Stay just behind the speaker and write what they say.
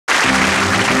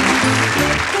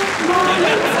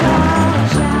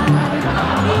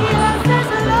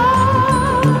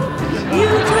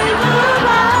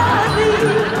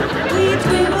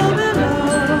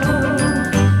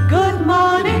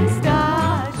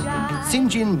St.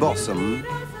 John Bossom,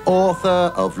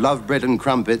 author of Love, Bread and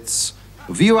Crumpets,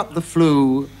 View Up the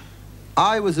Flue,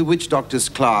 I Was a Witch Doctor's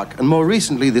Clerk, and more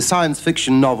recently the science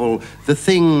fiction novel The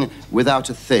Thing Without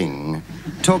a Thing,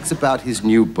 talks about his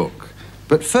new book.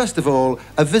 But first of all,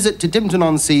 a visit to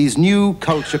Dimpton-on-Sea's new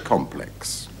culture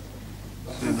complex.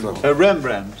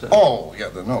 Rembrandt. Oh, yeah,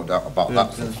 there's no doubt about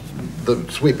that.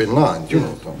 The sweeping lines, you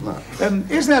know, on that.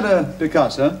 Is that a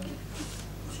Picasso?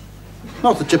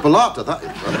 No, it's a chipolata, that is.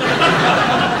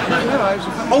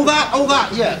 Oh,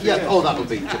 that, yeah. Oh, that'll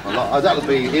be chipolata. That'll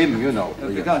be him, you know.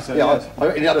 Picasso, yeah, yes. I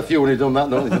reckon he had a few when he done that,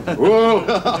 no? Whoa!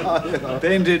 You know.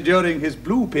 Painted during his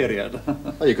blue period.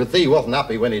 Well, you could see he wasn't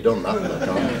happy when he done that.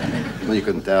 Well, you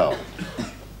couldn't tell.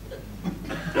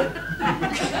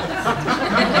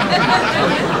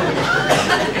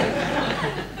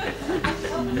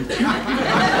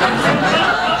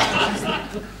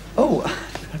 Oh,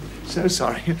 so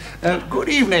sorry. Good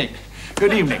evening.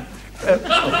 Good evening. Well,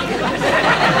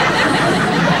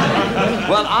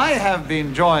 I have been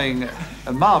enjoying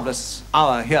a marvellous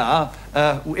hour here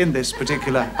in this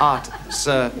particular arts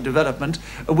development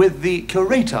with the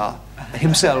curator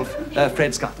himself,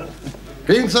 Fred Scuttle.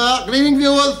 Good evening, sir. Good evening,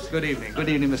 viewers. Good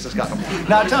evening, Mr. Scuttle.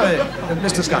 Now, tell me,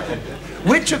 Mr. Scuttle,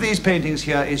 which of these paintings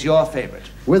here is your favourite?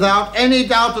 Without any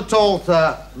doubt at all,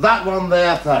 sir, that one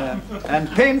there, sir.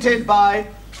 And painted by...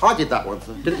 I did that one,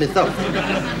 sir. Did it myself.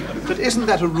 But isn't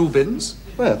that a Rubens?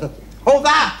 Where? Oh,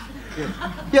 that!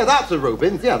 Yeah, that's a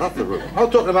Rubens. Yeah, that's a Rubens. I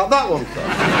was talking about that one, sir.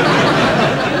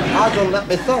 I done that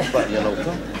myself, but, you know,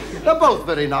 sir. They're both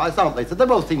very nice, aren't they? So they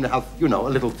both seem to have, you know, a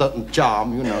little certain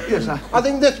charm, you know. Yes, sir. I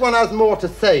think this one has more to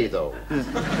say, though. Yes.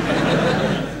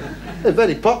 It's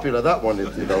very popular, that one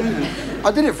is, you know.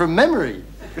 I did it from memory.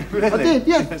 Really? I did,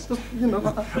 yes. Just, you know.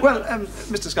 Well,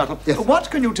 Mr. Scuttle, yes. What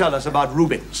can you tell us about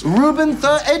Rubens? Rubens,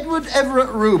 sir, Edward Everett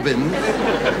Rubens,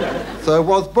 sir,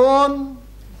 was born,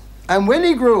 and when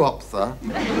he grew up, sir,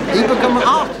 he became an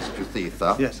artist, you see,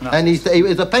 sir. Yes, and he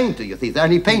was a painter, you see, sir,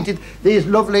 and he painted these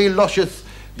lovely, luscious,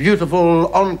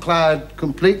 beautiful, unclad,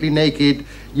 completely naked,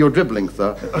 you're dribbling,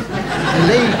 sir.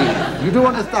 Ladies, you do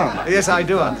understand that? Yes, I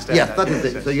do understand. Yes, that is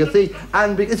it. So you see,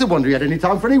 and it's a wonder he had any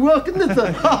time for any work, isn't it,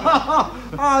 sir?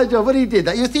 I do, but he did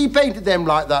that. You see, he painted them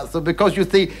like that, sir, because you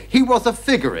see, he was a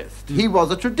figurist. He was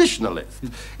a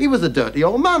traditionalist. He was a dirty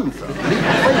old man, sir.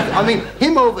 I mean,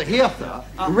 him over here, sir,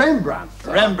 Rembrandt.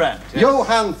 Sir. Rembrandt. Yes.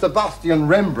 Johann Sebastian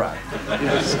Rembrandt.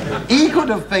 Yes. He could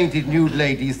have painted nude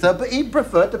ladies, sir, but he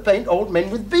preferred to paint old men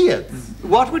with beards.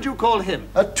 What would you call him?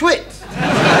 A twit.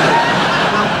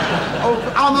 Oh,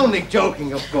 I'm only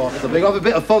joking, of course, sir. We have a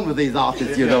bit of fun with these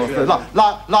artists, you know, sir.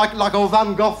 Like old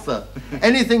Van Gogh, sir.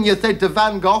 Anything you said to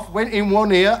Van Gogh went in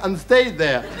one ear and stayed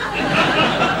there.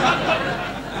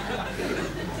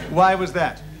 Why was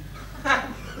that?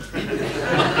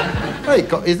 Well, he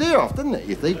cut his ear off, didn't he,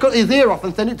 you see? He cut his ear off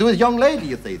and sent it to his young lady,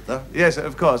 you see, sir. Yes,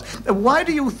 of course. Why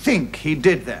do you think he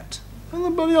did that?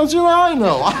 Anybody else should I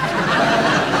know?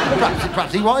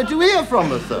 Perhaps he wanted to hear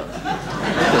from us, sir.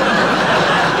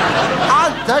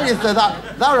 I tell you, sir,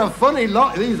 they're a funny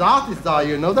lot, these artists are,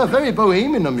 you know. They're very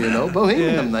bohemian, you know.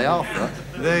 Bohemian, they are, sir.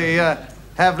 They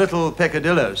have little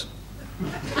peccadillos.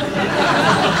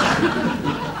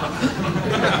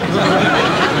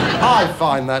 I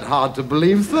find that hard to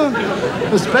believe, sir.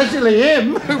 Especially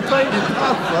him, who painted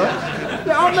that,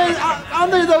 sir.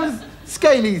 Aren't they those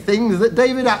scaly things that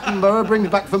David Attenborough brings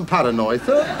back from Paranoia,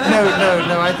 sir?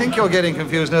 No, I think you're getting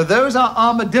confused. No, those are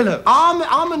armadillos.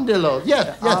 Armadillos,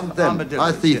 yes, armadillos.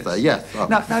 I see, yes. Sir, yes.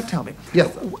 Now tell me.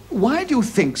 Yes, sir. Why do you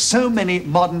think so many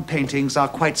modern paintings are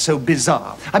quite so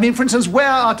bizarre? I mean, for instance, where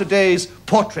are today's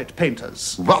portrait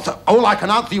painters? Well, sir, all I can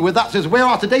answer you with that is where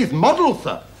are today's models,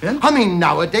 sir? Yeah? I mean,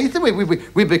 nowadays,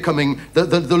 we're becoming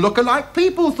the look-alike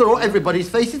people, sir. Everybody's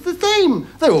face is the same.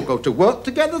 They all go to work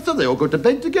together, sir. They all go to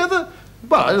bed together.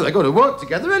 Well, they go to work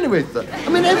together anyway, sir. I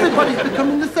mean, everybody's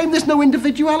becoming the same. There's no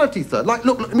individuality, sir. Like,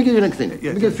 look, let me give you an example.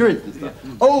 Let me give you, for instance, sir.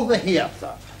 Over here,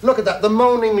 sir. Look at that, the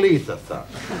moaning Lisa, sir.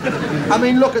 I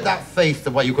mean, look at that face, the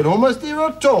way you can almost hear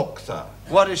her talk, sir.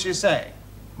 What does she say?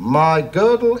 My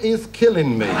girdle is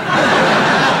killing me.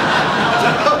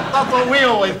 That's what we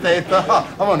always say, sir.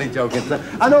 I'm only joking, sir.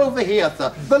 And over here,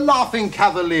 sir, the laughing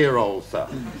cavaliero, sir.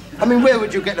 I mean, where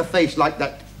would you get a face like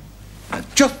that? I've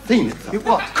just seen it, sir.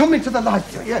 What? Come into the light,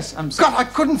 sir. Yes, I'm sorry. God, I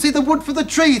couldn't see the wood for the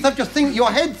trees. I've just seen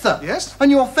your head, sir. Yes? And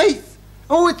your face.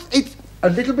 Oh, it's a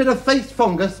little bit of face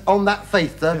fungus on that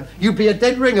face, sir. Yeah. You'd be a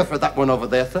dead ringer for that one over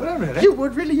there, sir. Oh, really? You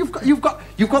would, really. You've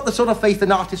got the sort of face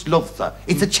an artist loves, sir.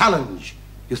 It's a challenge.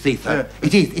 You see, sir,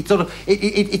 it is. It's sort of.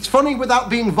 It's funny without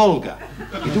being vulgar.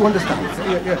 You do understand,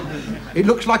 sir? Yeah. It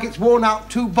looks like it's worn out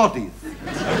two bodies. You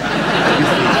see.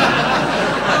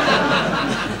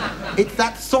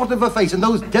 sort of a face and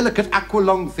those delicate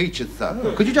aqua-long features, sir.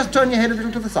 Oh. Could you just turn your head a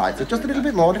little to the side, sir? Just a little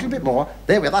bit more, a little bit more.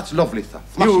 There we are, that's lovely, sir.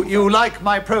 You like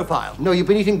my profile? No, you've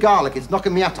been eating garlic. It's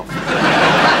knocking me out off.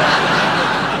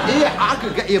 Here, I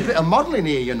could get you a bit of modelling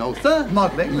here, you know, sir.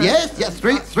 Modelling? Yes, yes,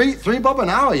 three bob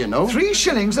an hour, you know. 3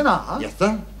 shillings an hour? Yes,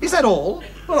 sir. Is that all?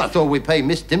 Well, that's all we pay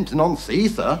Miss Dimpton on sea,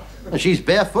 sir. And she's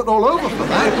barefoot all over for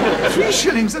that. 3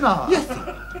 shillings an hour? Yes,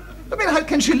 sir. I mean, how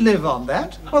can she live on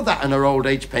that? Well, that and her old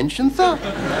age pension, sir.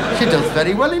 She does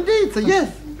very well indeed, sir,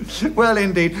 yes. Well,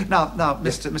 indeed. Now,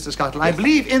 Mr. Scuttle, I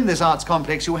believe in this arts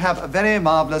complex you have a very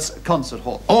marvellous concert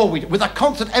hall. Oh, we do. With a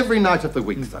concert every night of the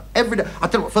week, sir. Every day. I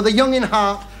tell you what, for the young in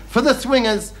heart, for the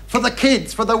swingers, for the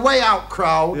kids, for the way out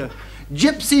crowd, yeah.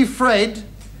 Gypsy Fred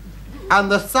and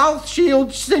the South Shield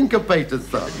Syncopators,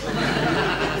 sir.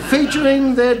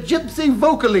 Featuring their gypsy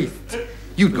vocalist.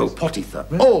 You'd go potty, sir.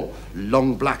 Oh,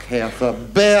 long black hair, sir,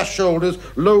 bare shoulders,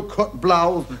 low-cut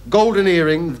blouse, golden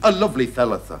earrings, a lovely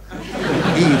fella, sir.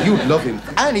 You'd love him.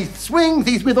 And he swings,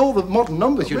 he's with all the modern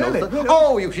numbers, you know, sir. Really?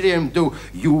 Oh, you should hear him do,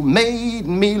 you made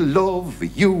me love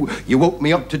you, you woke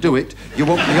me up to do it, you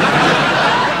woke me up to do it.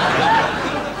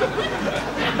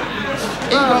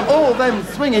 All them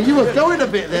swinging, you were going a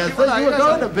bit there, sir, you were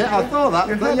going a bit, I saw that.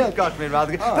 You got me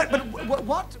rather good. But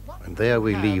what? And there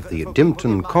we leave the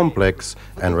Dimpton complex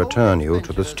and return you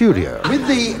to the studio. With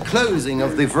the closing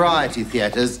of the variety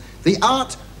theatres, the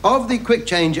art of the quick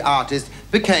change artist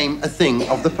became a thing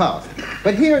of the past.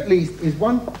 But here at least is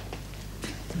one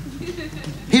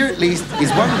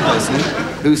person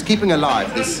who's keeping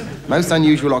alive this most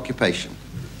unusual occupation.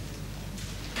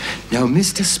 Now,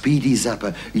 Mr. Speedy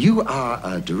Zapper, you are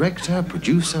a director,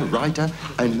 producer, writer,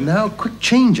 and now quick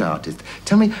change artist.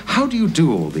 Tell me, how do you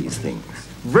do all these things?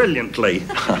 Brilliantly.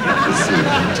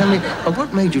 Tell me,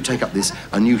 what made you take up this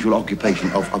unusual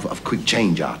occupation of quick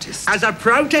change artist? As a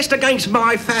protest against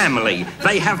my family,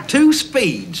 they have 2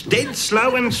 speeds, dead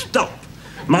slow and stop.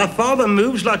 My father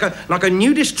moves like a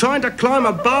nudist trying to climb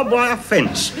a barbed wire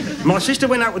fence. My sister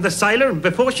went out with a sailor, and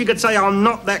before she could say I'm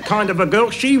not that kind of a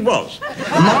girl, she was.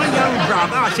 My young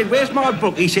brother, I said, where's my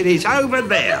book? He said, it's over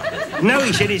there. No,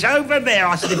 he said, it's over there.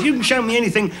 I said, if you can show me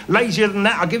anything lazier than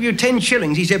that, I'll give you 10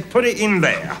 shillings. He said, put it in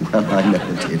there. Well, I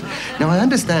never did. Now, I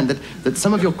understand that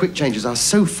some of your quick changes are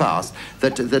so fast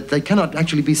that they cannot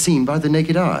actually be seen by the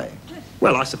naked eye.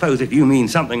 Well, I suppose if you mean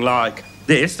something like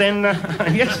this, then,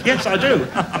 yes, I do.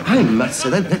 I must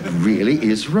say, that really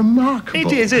is remarkable.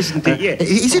 It is, isn't it? Yes.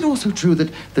 Is it also true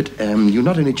that you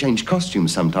not only change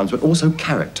costumes sometimes, but also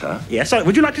character? Yes,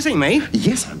 would you like to see me?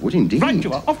 Yes, I would indeed. Right,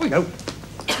 you are. Off we go.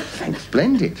 Thanks,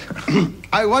 splendid.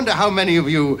 I wonder how many of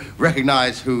you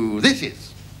recognise who this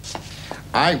is.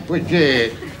 I would...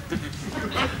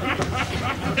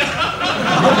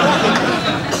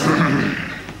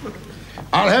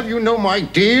 I'll have you know, my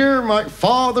dear, my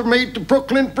father made the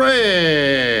Brooklyn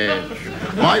Bridge.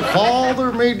 My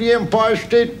father made the Empire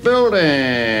State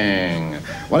Building.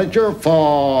 What did your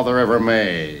father ever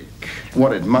make? What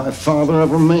did my father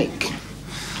ever make?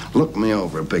 Look me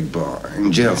over, big boy,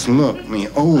 and just look me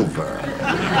over.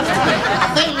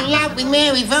 I fell in love with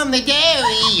Mary from the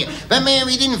dairy, but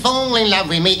Mary didn't fall in love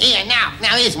with me. Here, now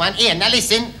here's one. Here, now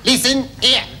listen.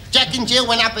 Here, Jack and Jill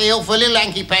went up a hill for a little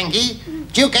hanky-panky.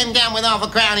 Jill came down with half a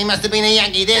crown, he must have been a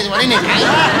Yankee. There's one, isn't it, mate?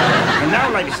 And now,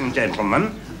 ladies and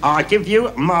gentlemen, I give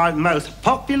you my most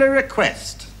popular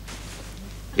request.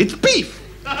 It's beef!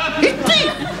 It's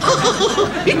beef!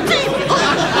 It's beef!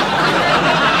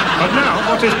 And now,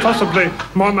 what is possibly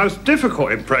my most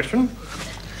difficult impression?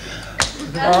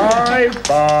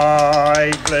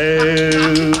 Bye-bye,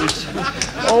 blues.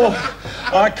 Oh,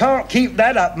 I can't keep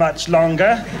that up much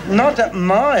longer. Not at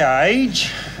my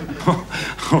age.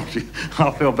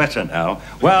 I feel better now.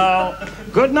 Well,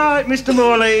 good night, Mr.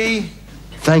 Morley.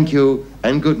 Thank you,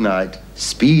 and good night,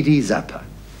 Speedy Zapper.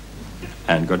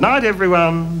 And good night,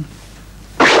 everyone.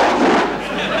 Last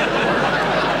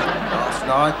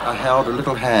night I held a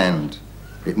little hand.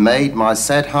 It made my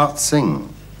sad heart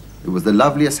sing. It was the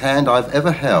loveliest hand I've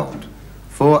ever held.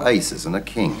 4 aces and a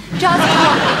king.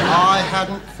 I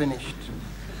hadn't finished.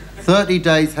 30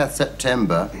 days hath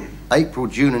September, April,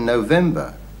 June and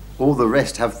November. All the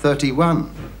rest have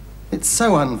 31. It's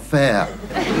so unfair.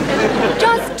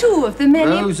 Just 2 of the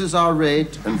many... Roses are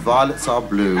red and violets are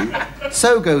blue.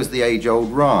 So goes the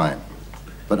age-old rhyme.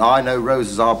 But I know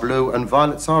roses are blue and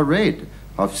violets are red.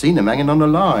 I've seen them hanging on a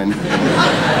line.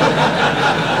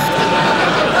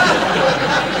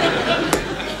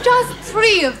 Just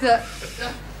 3 of the...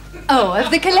 of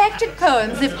the collected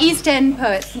poems of East End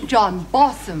poet St. John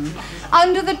Bossom,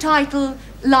 under the title,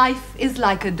 Life is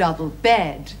Like a Double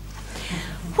Bed.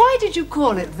 Why did you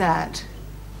call it that?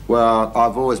 Well,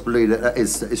 I've always believed that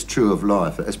it's true of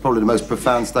life. It's probably the most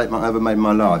profound statement I ever made in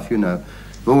my life, you know.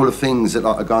 Of all the things that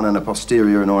like, are gone in the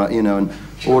posterior and all that, you know, and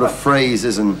all the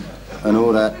phrases and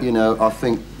all that, you know, I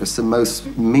think it's the most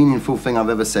meaningful thing I've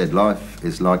ever said. Life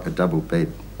is like a double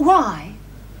bed. Why?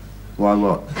 Why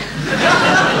what?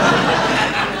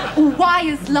 Why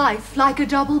is life like a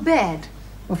double bed?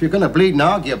 Well, if you're going to bleed and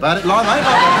argue about it, life ain't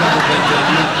like a double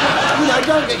bed. You know,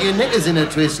 don't get your knickers in a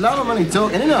twist, love. I'm only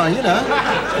talking, you know.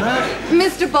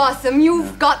 Mr. Bossom,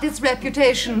 you've got this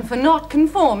reputation for not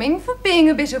conforming, for being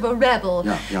a bit of a rebel.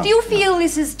 Yeah. Do you feel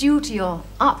this is due to your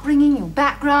upbringing, your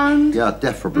background? Yeah,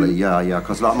 definitely, yeah.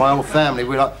 Because, like, my whole family,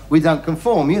 we don't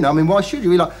conform, you know. I mean, why should you?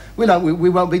 We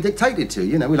won't be dictated to,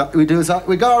 you know. We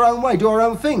go our own way, do our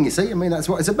own thing, you see. I mean, that's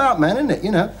what it's about, man, isn't it, you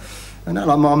know? And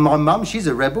like my mum, she's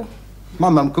a rebel. My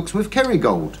mum cooks with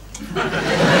Kerrygold.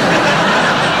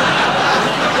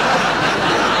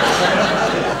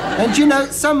 And, you know,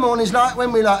 some mornings, like,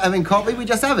 when we like having coffee, we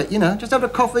just have it, you know. Just have a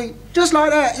coffee, just like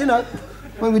that, you know.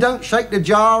 When we don't shake the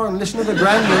jar and listen to the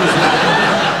grand music.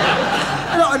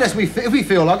 Not unless if we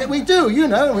feel like it, we do, you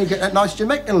know. And we get that nice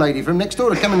Jamaican lady from next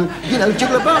door to come and, you know,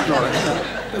 jiggle about like it, you know.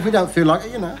 But if we don't feel like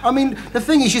it, you know. I mean, the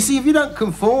thing is, you see, if you don't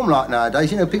conform like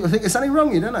nowadays, you know, people think there's something wrong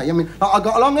with you, don't they? I mean, like, I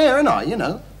got long hair, ain't I, you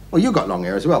know. Well, you got long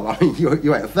hair as well. I mean, you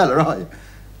ain't a fella, are you?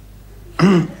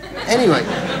 Anyway,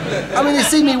 I mean, they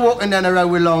see me walking down the road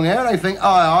with long hair and they think,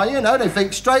 you know, they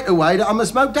think straight away that I'm a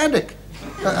smoke addict.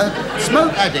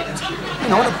 Smoke addict. You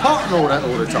know, I want to pot and all that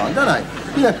all the time, don't they?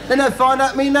 You know, then they find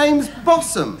out my name's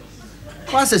Bossom.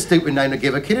 Well, that's a stupid name to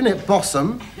give a kid, isn't it?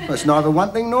 Bossom. Well, it's neither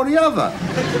one thing nor the other.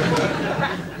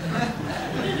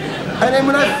 And then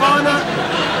when they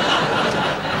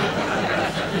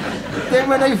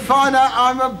find out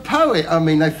I'm a poet, I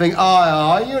mean, they think,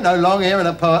 you know, long hair and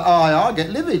a poet, I get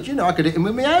livid, you know, I could hit him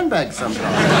with my handbag sometimes.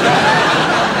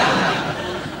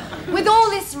 With all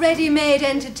this ready-made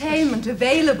entertainment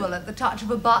available at the touch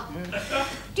of a button,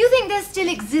 do you think there still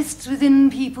exists within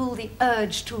people the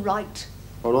urge to write?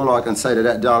 Well, all I can say to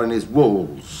that, darling, is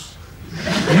walls. You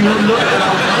look at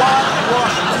a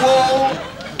whitewashed wall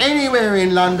anywhere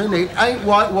in London, it ain't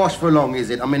whitewashed for long, is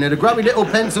it? I mean, the grubby little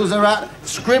pencils are out,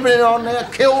 scribbling on there.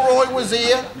 Kilroy was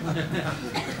here.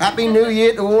 Happy New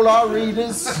Year to all our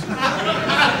readers.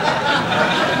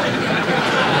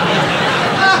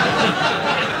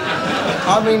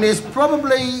 I mean, there's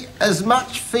probably as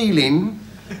much feeling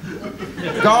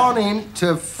gone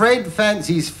into Fred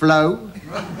Fancy's flow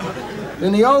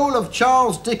than the whole of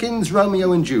Charles Dickens'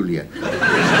 Romeo and Juliet.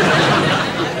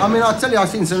 I mean, I tell you, I've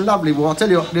seen some lovely work. I tell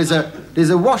you, there's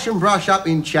a wash and brush up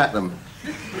in Chatham.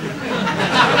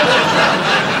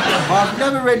 I've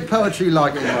never read poetry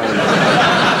like it in my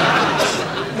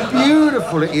life.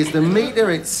 Beautiful it is, the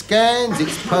metre, it scans,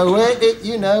 it's poetic,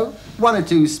 you know. 1 or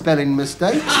 2 spelling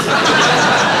mistakes.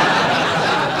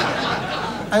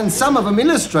 And some of them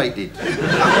illustrated.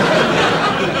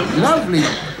 Lovely,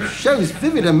 shows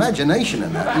vivid imagination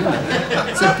and that, you know.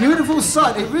 It's a beautiful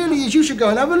sight, it really is. You should go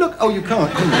and have a look. Oh, you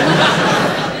can't, can you?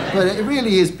 But it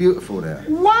really is beautiful there.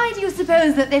 Why do you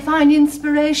suppose that they find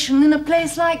inspiration in a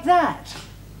place like that?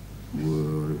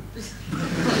 Whoa.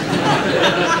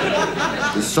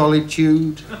 The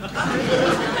solitude,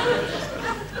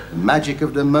 the magic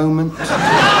of the moment.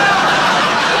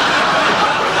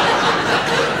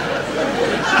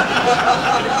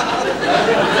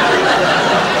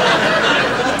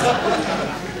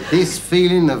 This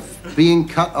feeling of being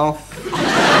cut off.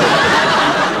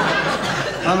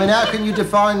 I mean, how can you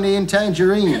define me in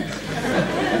Tangerine?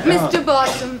 Mr.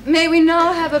 Bossom, may we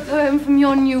now have a poem from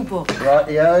your new book? Right,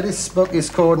 yeah, this book is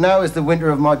called Now is the Winter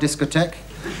of My Discotheque.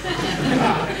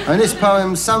 And this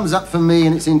poem sums up for me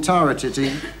in its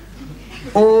entirety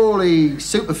all the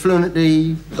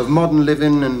superfluity of modern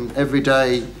living and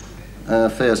everyday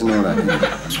affairs and all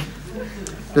that.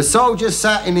 The soldier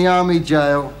sat in the army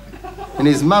jail and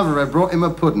his mother had brought him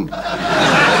a pudding.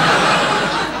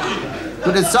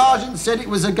 But the sergeant said it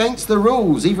was against the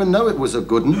rules, even though it was a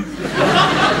good one.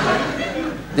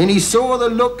 Then he saw the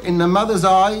look in the mother's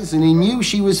eyes and he knew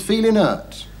she was feeling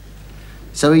hurt.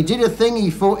 So he did a thing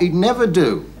he thought he'd never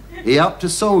do. He helped a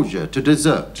soldier to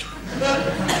desert.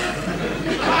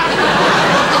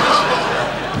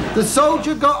 The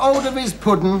soldier got hold of his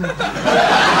pudding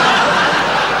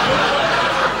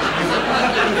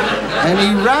and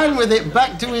he ran with it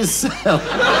back to his cell.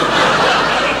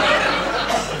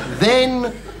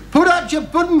 Then, put out your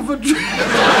pudding for drink.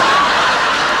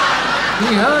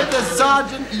 He heard the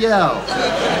sergeant yell,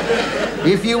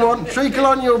 if you want treacle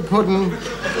on your pudding,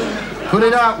 put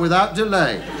it out without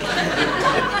delay.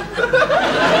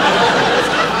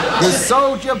 The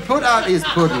soldier put out his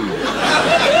pudding.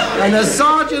 And the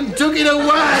sergeant took it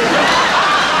away.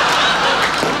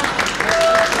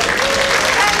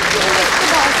 Thank you, Mr.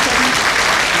 Bossom.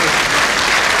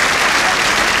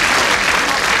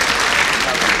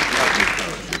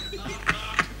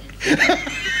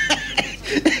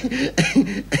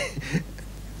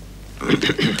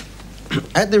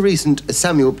 At the recent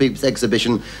Samuel Pepys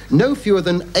exhibition, no fewer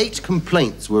than 8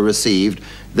 complaints were received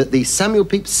that the Samuel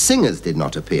Pepys singers did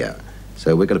not appear.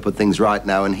 So we're going to put things right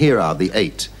now, and here are the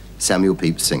 8 Samuel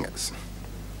Pepys singers.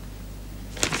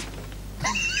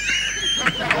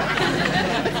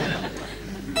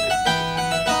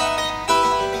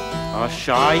 A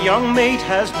shy young maid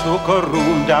has took a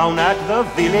room down at the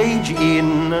village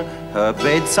inn. Her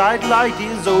bedside light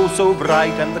is oh so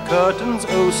bright and the curtains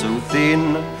oh so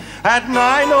thin. At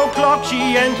 9 o'clock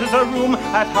she enters her room,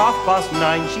 at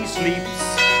 9:30 she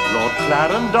sleeps. Lord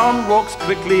Clarendon walks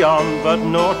quickly on, but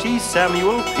naughty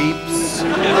Samuel Pepys. Oh,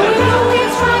 you know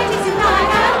it's right, it's in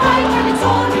black and white, and it's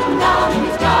all written down in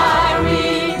his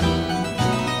diary.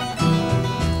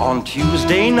 On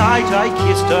Tuesday night I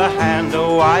kissed her hand,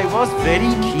 oh I was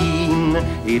very keen.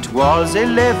 It was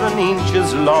 11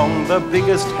 inches long, the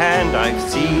biggest hand I've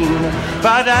seen.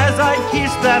 But as I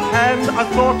kissed that hand, a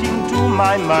thought into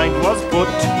my mind was put.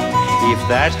 If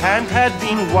that hand had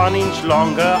been 1 inch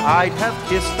longer, I'd have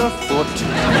kissed the foot.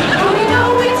 Oh, you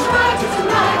know it's right, it's in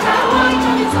black and white,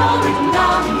 and it's all written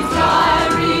down in his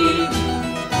diary.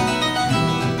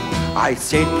 I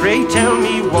said, pray tell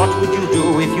me, what would you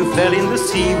do if you fell in the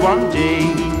sea one day?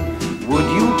 Would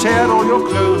you tear all your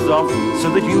clothes off so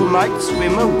that you might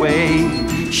swim away?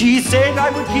 She said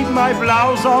I would keep my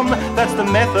blouse on, that's the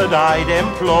method I'd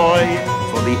employ.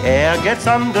 For the air gets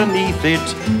underneath it,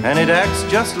 and it acts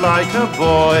just like a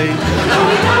boy. Oh,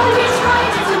 we know it's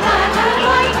right, it's in black and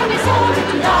white, and it's all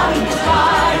written down in his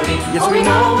diary. Yes, we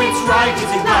know it's right,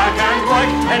 it's in black and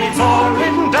white, and it's all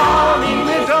written down in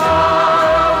his diary.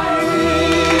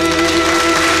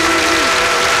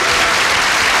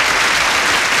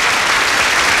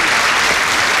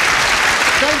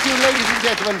 Thank you, ladies and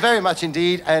gentlemen, very much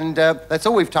indeed. And that's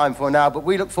all we've time for now, but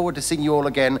we look forward to seeing you all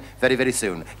again very, very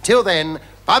soon. Till then,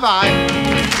 bye-bye.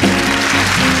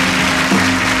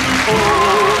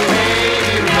 Oh,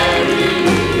 Lady Mary,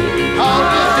 how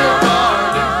does your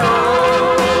garden grow?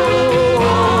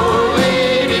 Oh,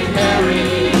 Lady Mary,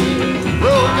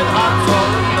 broken hearts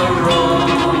on the road.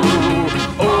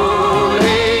 Oh,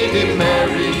 Lady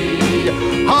Mary,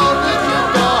 how does your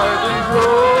garden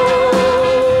grow?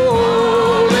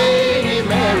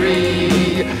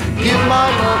 Give my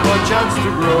love a chance to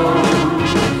grow.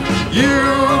 You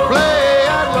play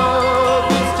at love,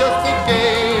 it's just a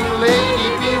game, lady,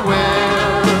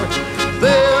 beware.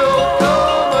 There'll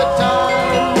come a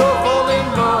time you'll fall in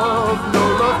love, no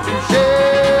love to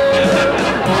share.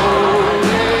 Oh,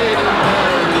 Lady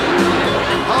Mary,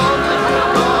 how does your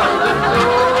garden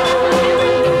grow?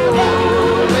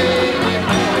 Oh, Lady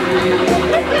Mary,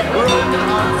 broken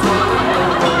hearts on the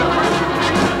road.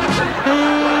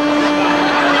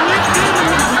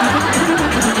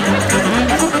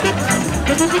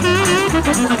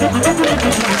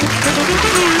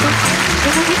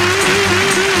 Thank you.